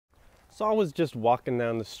So I was just walking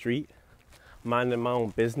down the street, minding my own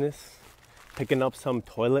business, picking up some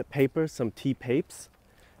toilet paper, some tea papes,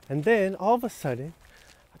 and then all of a sudden,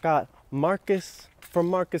 I got Marcus from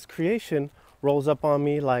Marcus Creation rolls up on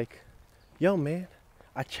me like, "Yo man,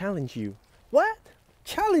 I challenge you." "What?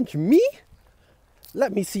 Challenge me?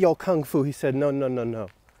 Let me see your kung fu." He said, "No, no, no, no.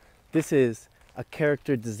 This is a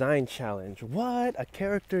character design challenge." "What? A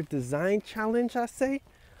character design challenge?" I say.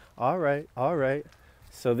 All right, all right.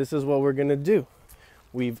 So this is what we're gonna do.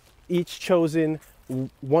 We've each chosen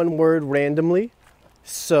one word randomly.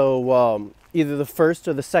 So either the first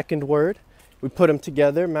or the second word, we put them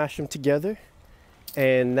together, mash them together,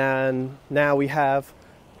 and then now we have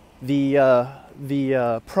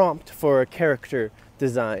the prompt for a character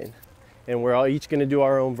design, and we're all each going to do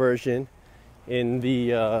our own version in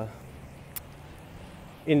the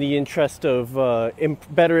interest of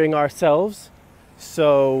bettering ourselves.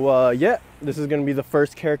 So yeah, this is going to be the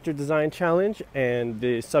first character design challenge, and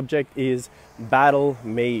the subject is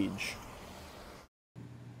Battlemage.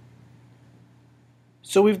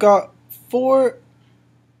 So we've got 4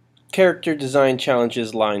 character design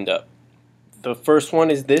challenges lined up. The first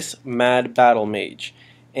one is this Mad Battlemage,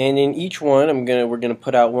 and in each one we're gonna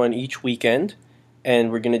put out one each weekend,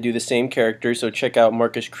 and we're gonna do the same character. So check out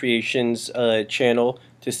Marcus Creations channel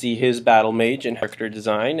to see his Battlemage and character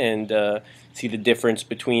design, and see the difference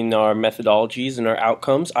between our methodologies and our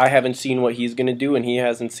outcomes. I haven't seen what he's gonna do, and he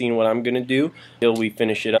hasn't seen what I'm gonna do until we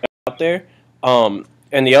finish it out there.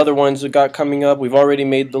 And the other ones we got coming up, we've already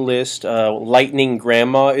made the list. Lightning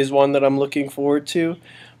Grandma is one that I'm looking forward to.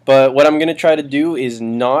 But what I'm going to try to do is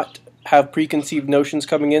not have preconceived notions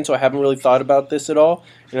coming in, so I haven't really thought about this at all.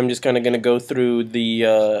 And I'm just kind of going to go through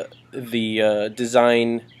the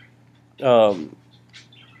design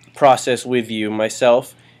process with you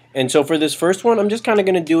myself. And so for this first one, I'm just kind of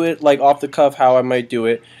going to do it like off the cuff how I might do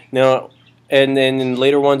it. Now, and then in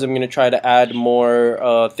later ones, I'm going to try to add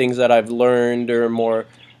more things that I've learned, or more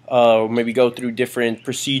maybe go through different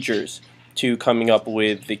procedures to coming up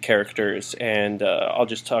with the characters, and I'll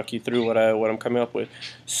just talk you through what I'm coming up with.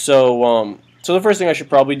 So so the first thing I should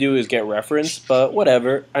probably do is get reference, but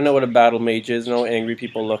whatever. I know what a battle mage is. I know what angry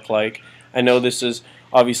people look like. I know this is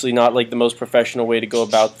obviously not like the most professional way to go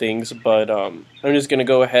about things, but I'm just gonna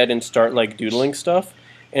go ahead and start like doodling stuff.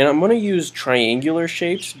 And I'm going to use triangular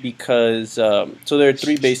shapes because, so there are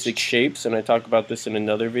 3 basic shapes, and I talk about this in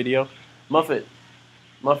another video. Muffin,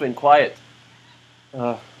 quiet.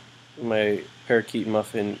 My parakeet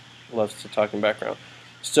Muffin loves to talk in background.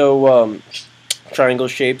 So triangle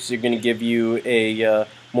shapes are going to give you a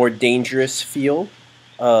more dangerous feel,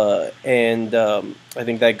 and I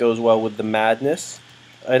think that goes well with the madness.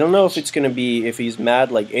 I don't know if it's going to be, if he's mad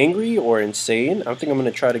like angry or insane. I think I'm going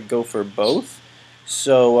to try to go for both.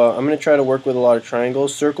 So I'm going to try to work with a lot of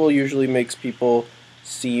triangles. Circle usually makes people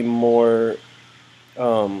seem more,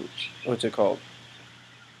 what's it called?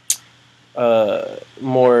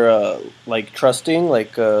 More like trusting,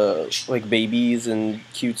 like babies and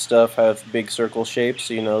cute stuff have big circle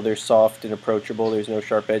shapes. You know, they're soft and approachable. There's no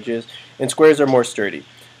sharp edges. And squares are more sturdy.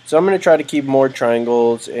 So I'm going to try to keep more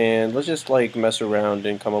triangles, and let's just like mess around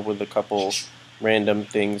and come up with a couple random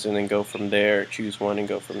things, and then go from there. Choose one and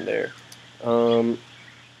go from there. And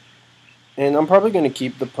I'm probably going to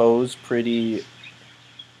keep the pose pretty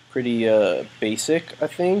basic, I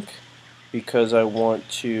think, because I want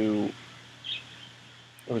to,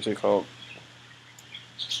 what's it called?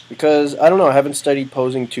 Because, I don't know, I haven't studied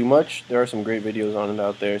posing too much. There are some great videos on it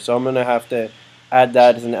out there, so I'm going to have to add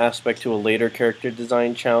that as an aspect to a later character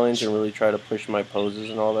design challenge and really try to push my poses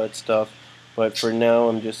and all that stuff. But for now,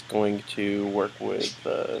 I'm just going to work with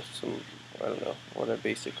some, I don't know, what I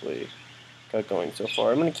basically got going so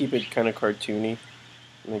far. I'm going to keep it kind of cartoony,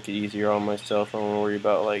 make it easier on myself. I don't want to worry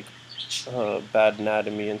about like bad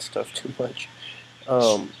anatomy and stuff too much.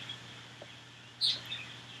 So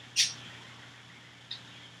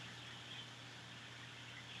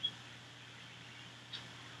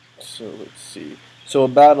let's see. So a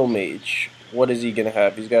battle mage, what is he going to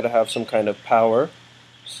have? He's got to have some kind of power.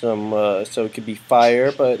 Some so it could be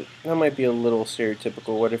fire, but that might be a little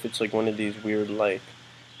stereotypical. What if it's like one of these weird, like,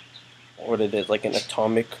 what it is, like an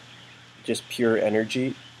atomic, just pure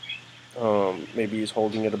energy? Maybe he's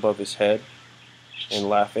holding it above his head and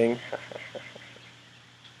laughing.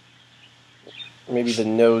 Maybe the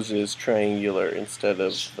nose is triangular instead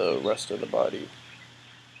of the rest of the body.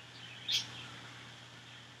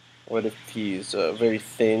 What if he's very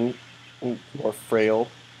thin, more frail?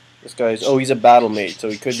 This guy's, oh, he's a battle mage, so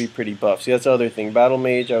he could be pretty buff. See, that's the other thing. Battle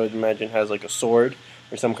mage, I would imagine, has like a sword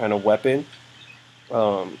or some kind of weapon.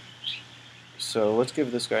 So let's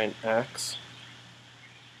give this guy an axe.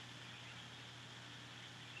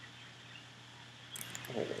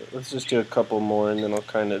 let's just do a couple more, and then I'll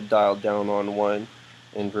kind of dial down on one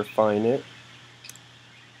and refine it.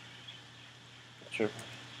 Sure.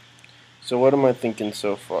 So what am I thinking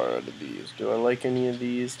so far out of these? Do I like any of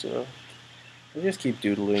these? I just keep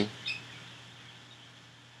doodling.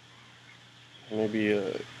 Maybe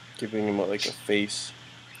giving him like a face.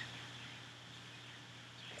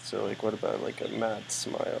 So like, what about like a mad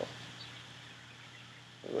smile?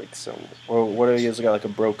 Or like some, or what if he's got like a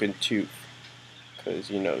broken tooth? Because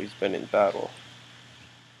you know he's been in battle.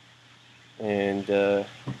 And I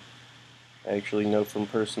actually know from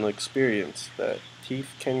personal experience that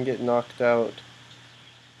teeth can get knocked out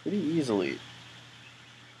pretty easily.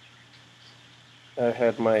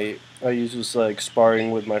 I used this like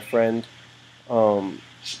sparring with my friend, um,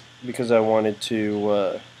 because I wanted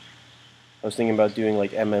to. I was thinking about doing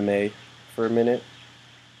like MMA for a minute,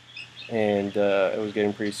 and I was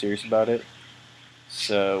getting pretty serious about it.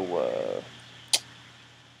 So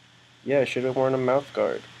yeah, I should have worn a mouth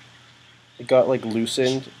guard. It got like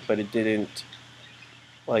loosened, but it didn't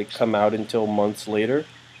like come out until months later.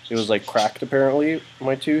 It was like cracked apparently,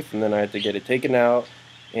 my tooth, and then I had to get it taken out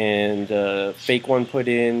and fake one put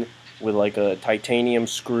in with like a titanium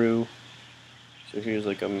screw. So here's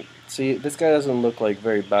like a, see, this guy doesn't look like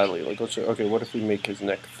very badly. Like, let's, okay, what if we make his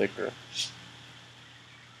neck thicker?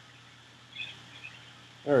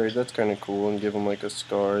 Alright, that's kind of cool, and give him like a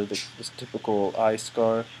scar, this typical eye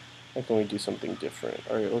scar. How can we do something different?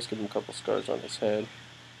 Alright, let's give him a couple scars on his head.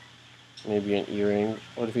 Maybe an earring.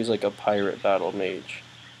 What if he's like a pirate battle mage?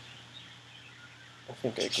 I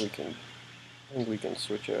think we can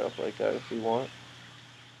switch it up like that if we want.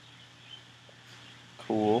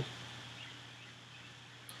 Cool.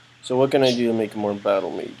 So what can I do to make it more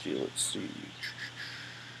battle magey? Let's see.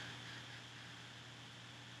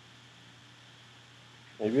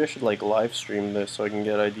 Maybe I should like live stream this so I can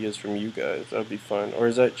get ideas from you guys. That would be fun. Or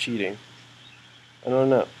is that cheating? I don't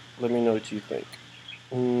know. Let me know what you think.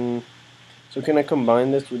 So can I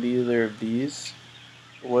combine this with either of these?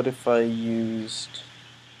 What if I used...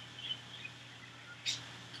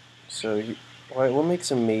 So, what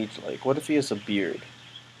makes a mage like? What if he has a beard?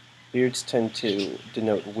 Beards tend to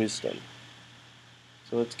denote wisdom.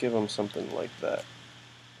 So let's give him something like that.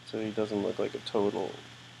 So he doesn't look like a total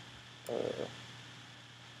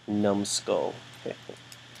numbskull.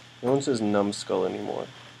 No one says numbskull anymore.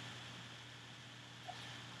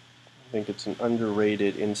 I think it's an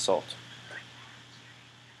underrated insult.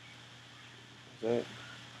 Is that?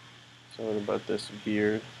 So what about this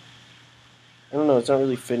beard? I don't know, it's not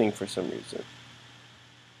really fitting for some reason.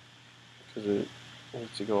 Because it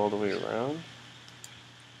needs to go all the way around?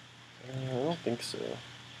 I don't think so.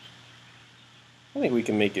 I think we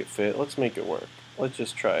can make it fit. Let's make it work. Let's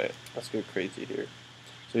just try it. Let's go crazy here.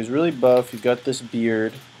 So he's really buff. He's got this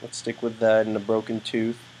beard. Let's stick with that and a broken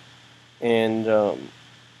tooth. And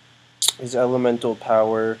his elemental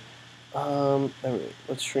power. Anyway,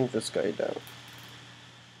 let's shrink this guy down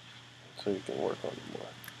so we can work on him more.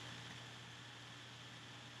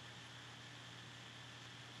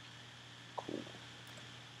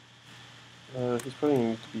 Cool. He's probably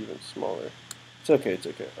going to be even smaller. It's okay, it's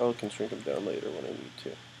okay. I can shrink him down later when I need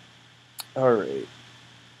to. Alright.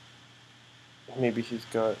 Maybe he's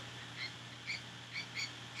got...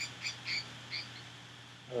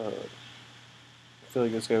 I feel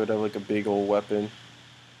like this guy would have like a big old weapon.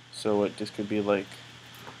 So it just could be like...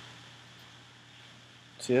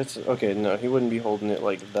 See, that's... Okay, no, he wouldn't be holding it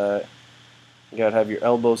like that. You gotta have your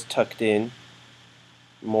elbows tucked in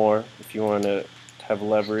more if you want to have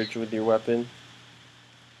leverage with your weapon.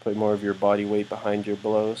 Put more of your body weight behind your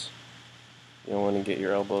blows. You don't want to get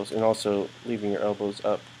your elbows, and also leaving your elbows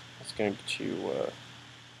up is going to,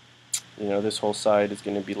 you know, this whole side is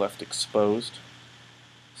going to be left exposed.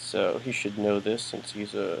 So he should know this since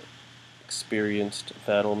he's a experienced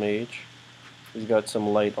battle mage. He's got some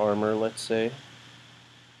light armor, let's say.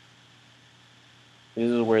 This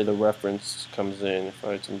is where the reference comes in, if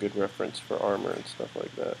I had some good reference for armor and stuff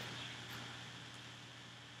like that.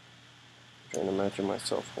 I'm trying to imagine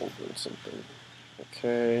myself holding something.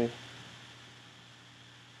 Okay.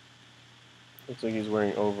 Looks like he's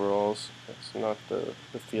wearing overalls. That's not the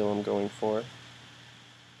feel I'm going for.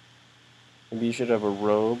 Maybe you should have a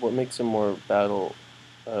robe. What makes him more battle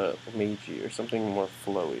magey or something more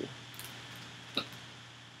flowy?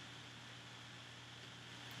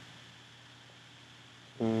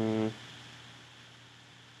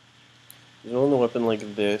 He's holding a weapon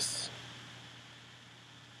like this.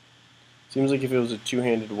 Seems like if it was a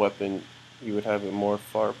two-handed weapon, you would have it more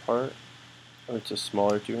far apart. Or it's a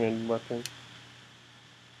smaller two-handed weapon.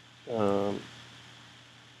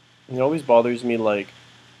 It always bothers me, like,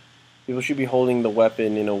 people should be holding the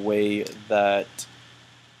weapon in a way that,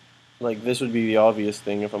 like, this would be the obvious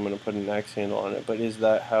thing if I'm going to put an axe handle on it, but is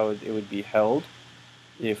that how it would be held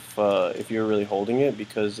if you're really holding it?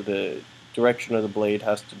 Because the direction of the blade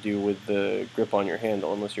has to do with the grip on your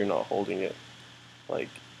handle, unless you're not holding it, like,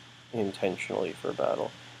 intentionally for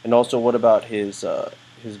battle. And also, what about his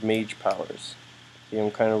mage powers? See,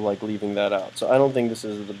 I'm kind of like leaving that out. So I don't think this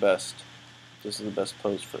is the best. This is the best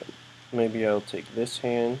pose for him. Maybe I'll take this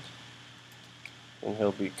hand, and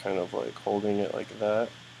he'll be kind of like holding it like that.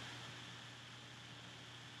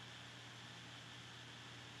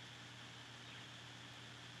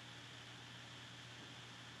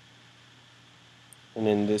 And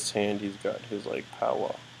in this hand, he's got his like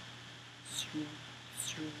power.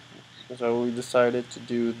 So we decided to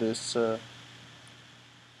do this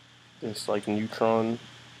this like neutron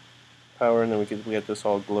power, and then we get this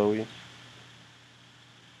all glowy.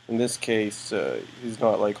 In this case, he's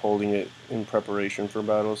not like holding it in preparation for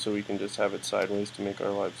battle, so we can just have it sideways to make our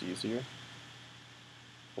lives easier.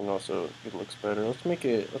 And also, it looks better. Let's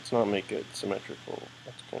not make it symmetrical.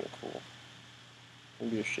 That's kind of cool.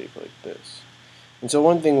 Maybe a shape like this. And so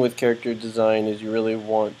one thing with character design is you really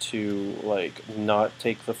want to like not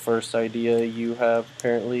take the first idea you have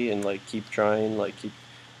apparently and like keep trying, like keep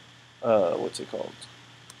what's it called?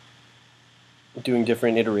 Doing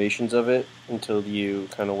different iterations of it until you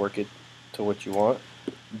kind of work it to what you want.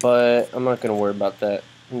 But I'm not going to worry about that.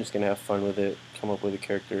 I'm just going to have fun with it, come up with a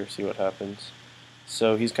character, see what happens.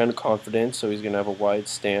 So he's kind of confident, so he's going to have a wide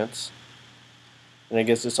stance. And I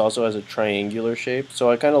guess this also has a triangular shape. So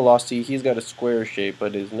I kind of lost, he's got a square shape,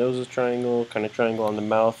 but his nose is triangle, kind of triangle on the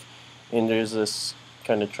mouth, and there's this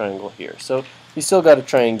kind of triangle here. So he's still got a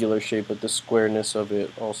triangular shape, but the squareness of it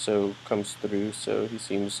also comes through, so he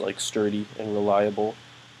seems like sturdy and reliable.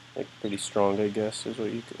 Like pretty strong, I guess, is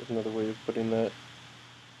what another way of putting that.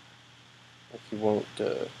 Like he won't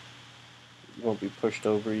be pushed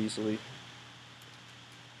over easily.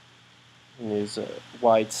 And his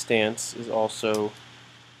wide stance is also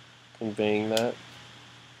conveying that.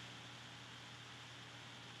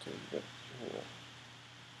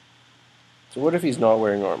 So what if he's not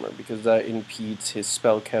wearing armor? Because that impedes his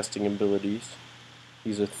spellcasting abilities.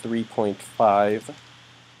 He's a 3.5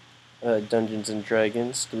 Dungeons and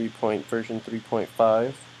Dragons version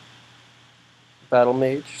 3.5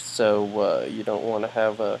 Battlemage. So you don't want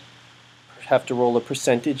to have to roll a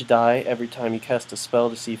percentage die every time you cast a spell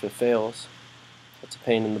to see if it fails. That's a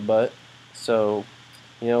pain in the butt. So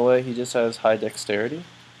you know what? He just has high dexterity,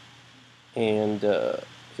 and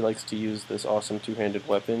he likes to use this awesome two-handed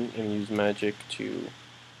weapon and use magic to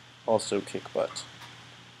also kick butt.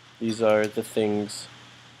 These are the things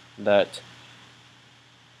that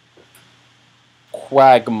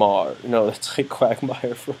Quagmire. No, that's like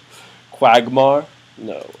Quagmire for Quagmire.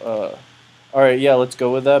 No. Alright, yeah, let's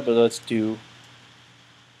go with that, but let's do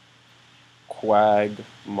Quagmire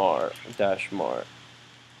Mar.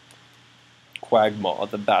 Quagmire,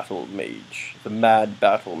 the battle mage. The mad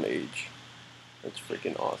battle mage. That's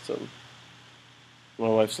freaking awesome. My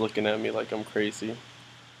wife's looking at me like I'm crazy.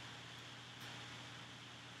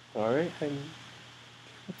 Alright, honey.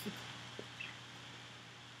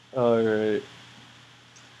 Alright.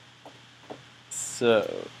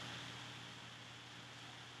 So.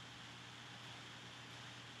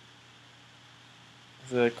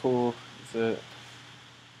 Is that cool? Is that...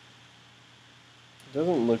 It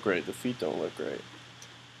doesn't look right. The feet don't look right.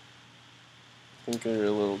 I think they're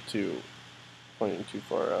a little too... pointing too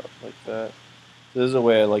far out like that. This is a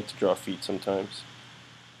way I like to draw feet sometimes.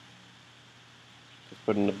 Just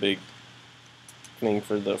put in a big thing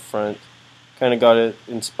for the front. Kind of got it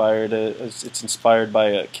inspired. It's inspired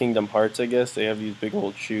by Kingdom Hearts, I guess. They have these big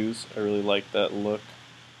old shoes. I really like that look.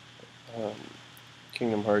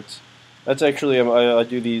 Kingdom Hearts. That's actually, I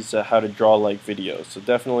do these how to draw like videos. So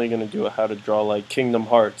definitely going to do a how to draw like Kingdom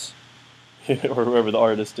Hearts. Or whoever the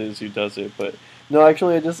artist is who does it. But no,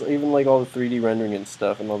 actually I just even like all the 3D rendering and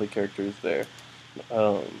stuff and all the characters there.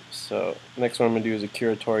 So next one I'm going to do is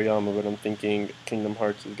Akira Toriyama, but I'm thinking Kingdom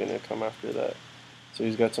Hearts is going to come after that. So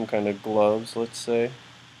he's got some kind of gloves, let's say.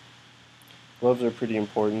 Gloves are pretty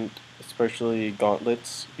important, especially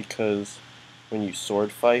gauntlets, because when you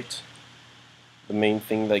sword fight, the main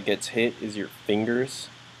thing that gets hit is your fingers.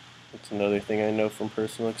 That's another thing I know from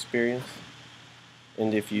personal experience.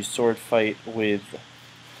 And if you sword fight with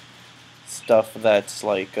stuff that's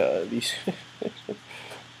like these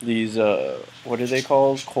these what are they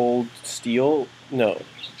called? Cold steel? No,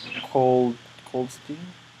 cold steel.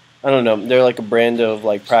 I don't know. They're like a brand of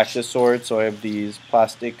like practice swords. So I have these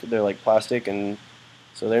plastic. They're like plastic, and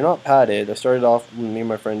so they're not padded. I started off when me and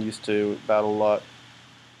my friend used to battle a lot.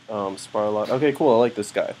 Sparlot. Okay, cool. I like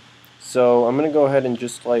this guy. So I'm gonna go ahead and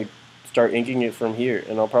just like start inking it from here,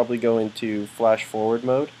 and I'll probably go into flash forward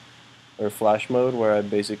mode or flash mode where I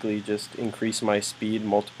basically just increase my speed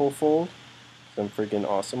multiple fold. I'm freaking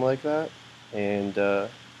awesome like that, and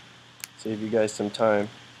save you guys some time,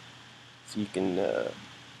 so you can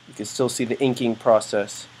still see the inking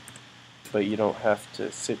process, but you don't have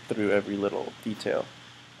to sit through every little detail.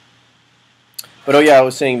 But oh yeah, I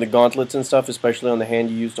was saying the gauntlets and stuff, especially on the hand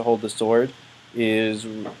you use to hold the sword, is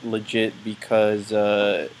legit because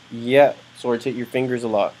yeah, swords hit your fingers a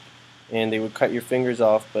lot, and they would cut your fingers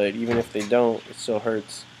off. But even if they don't, it still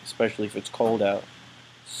hurts, especially if it's cold out.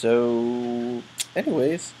 So,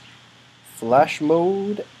 anyways, flash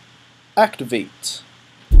mode activate.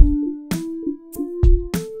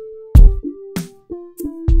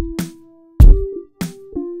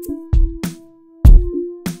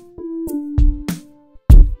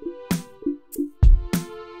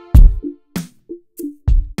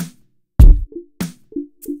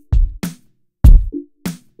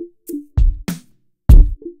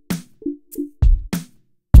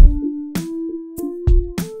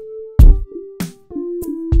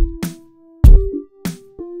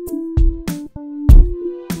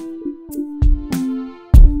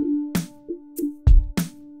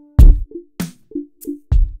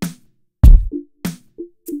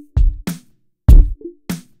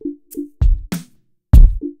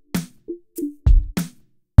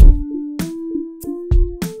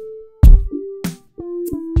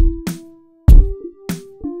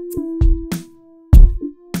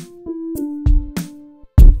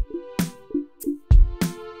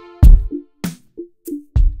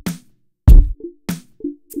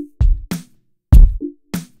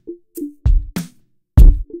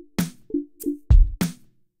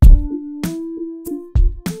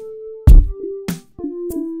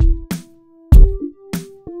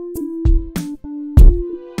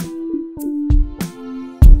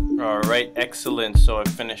 Alright, excellent. So I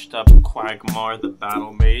finished up Quagmire the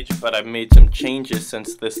Battlemage, but I've made some changes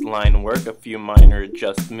since this line work, a few minor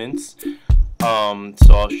adjustments.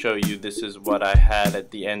 So I'll show you. This is what I had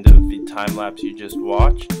at the end of the time lapse you just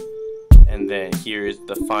watched. And then here's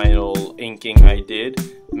the final inking I did.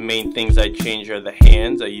 The main things I changed are the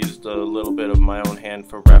hands. I used a little bit of my own hand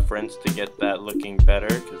for reference to get that looking better,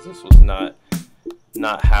 because this was not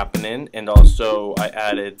happening. And also I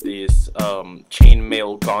added this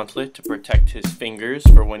chainmail gauntlet to protect his fingers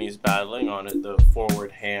for when he's battling on the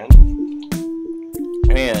forward hand.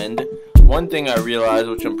 And one thing I realized,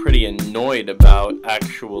 which I'm pretty annoyed about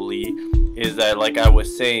actually, is that, like I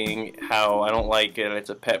was saying, how I don't like it, and it's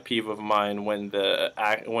a pet peeve of mine when the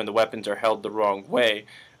weapons are held the wrong way.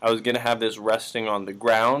 I was gonna have this resting on the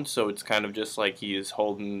ground, so it's kind of just like he is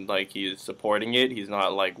holding, like he is supporting it. He's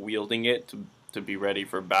not like wielding it to be ready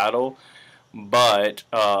for battle. But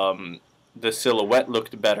the silhouette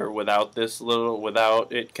looked better without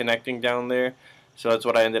without it connecting down there. So that's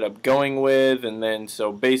what I ended up going with. And then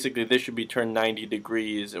so basically this should be turned 90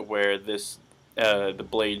 degrees, where this the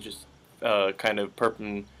blade just kind of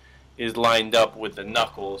is lined up with the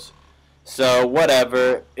knuckles. So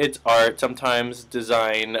whatever, it's art. Sometimes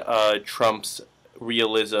design trumps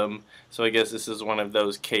realism. So I guess this is one of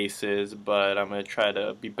those cases, but I'm going to try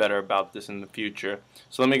to be better about this in the future.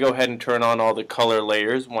 So let me go ahead and turn on all the color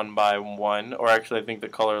layers one by one. Or actually, I think the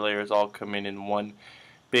color layers all come in one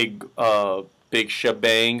big big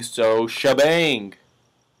shebang. So shebang!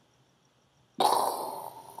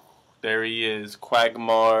 There he is,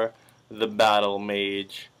 Quagmire the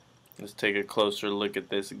Battlemage. Let's take a closer look at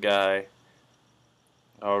this guy.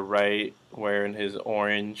 Alright, wearing his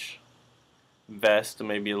orange vest,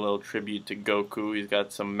 maybe a little tribute to Goku. He's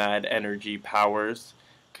got some mad energy powers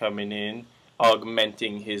coming in,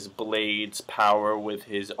 augmenting his blade's power with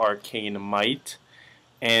his arcane might.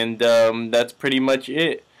 And that's pretty much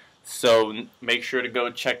it. So make sure to go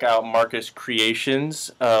check out Marcus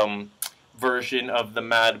Creations' version of the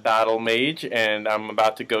Mad Battlemage, and I'm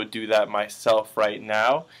about to go do that myself right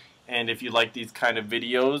now. And if you like these kind of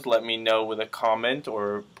videos, let me know with a comment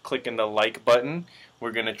or clicking the like button.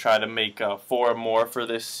 We're going to try to make 4 more for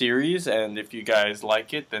this series, and if you guys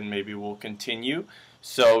like it, then maybe we'll continue.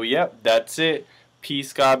 So, yep, that's it.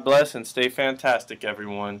 Peace, God bless, and stay fantastic,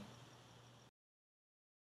 everyone.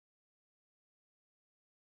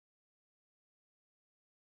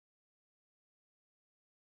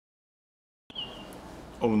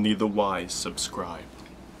 Only the wise subscribe.